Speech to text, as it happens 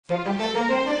大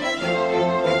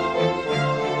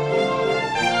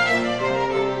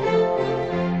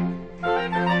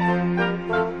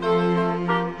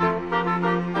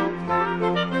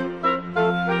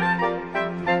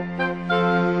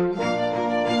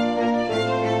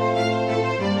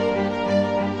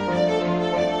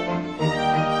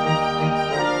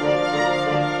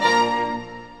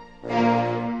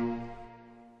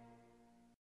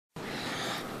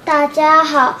家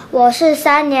好，我是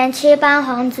3年7班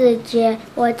黄子杰。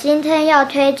我今天要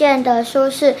推荐的书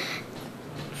是《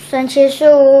神奇树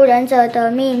屋忍者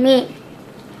的秘密》。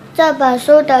这本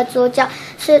书的主角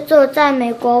是住在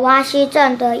美国洼西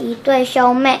镇的一对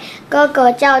兄妹，哥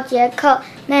哥叫杰克，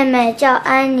妹妹叫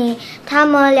安妮。他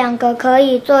们2个可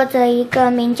以坐着一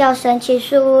个名叫神奇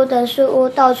树屋的树屋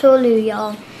到处旅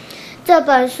游。这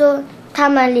本书他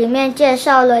们里面介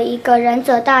绍了一个忍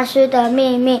者大师的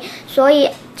秘密，所以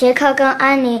杰克跟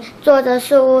安妮坐着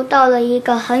树屋到了一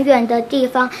个很远的地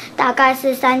方，大概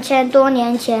是3000多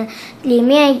年前。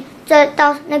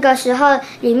到那个时候，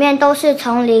里面都是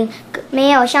丛林，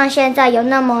没有像现在有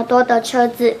那么多的车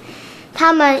子。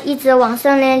他们一直往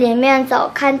森林里面走，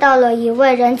看到了一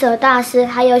位忍者大师，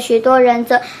还有许多忍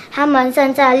者，他们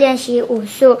正在练习武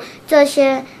术。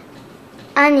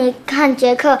安妮和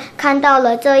杰克看到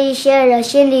了这一些人，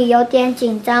心里有点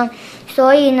紧张，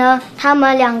所以呢，他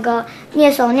们2个蹑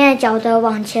手蹑脚地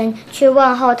往前去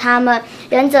问候他们。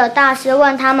忍者大师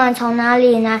问他们从哪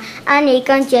里来，安妮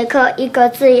跟杰克一个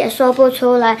字也说不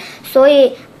出来，所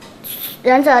以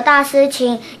忍者大师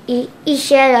请一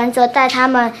些忍者带他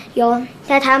们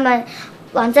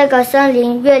往这个森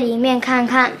林越里面看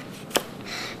看。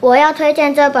我要推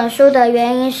荐这本书的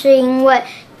原因是因为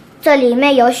这里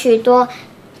面有许多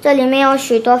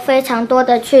非常多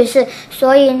的趣事，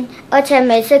而且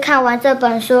每次看完这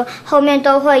本书，后面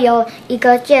都会有一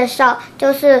个介绍，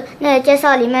就是那个介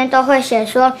绍里面都会写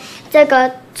说这个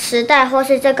时代或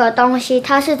是这个东西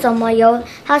它是怎么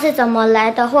来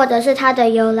的，或者是它的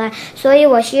由来。所以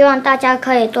我希望大家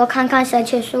可以多看看神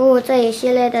奇书屋这一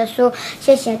系列的书，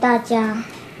谢谢大家。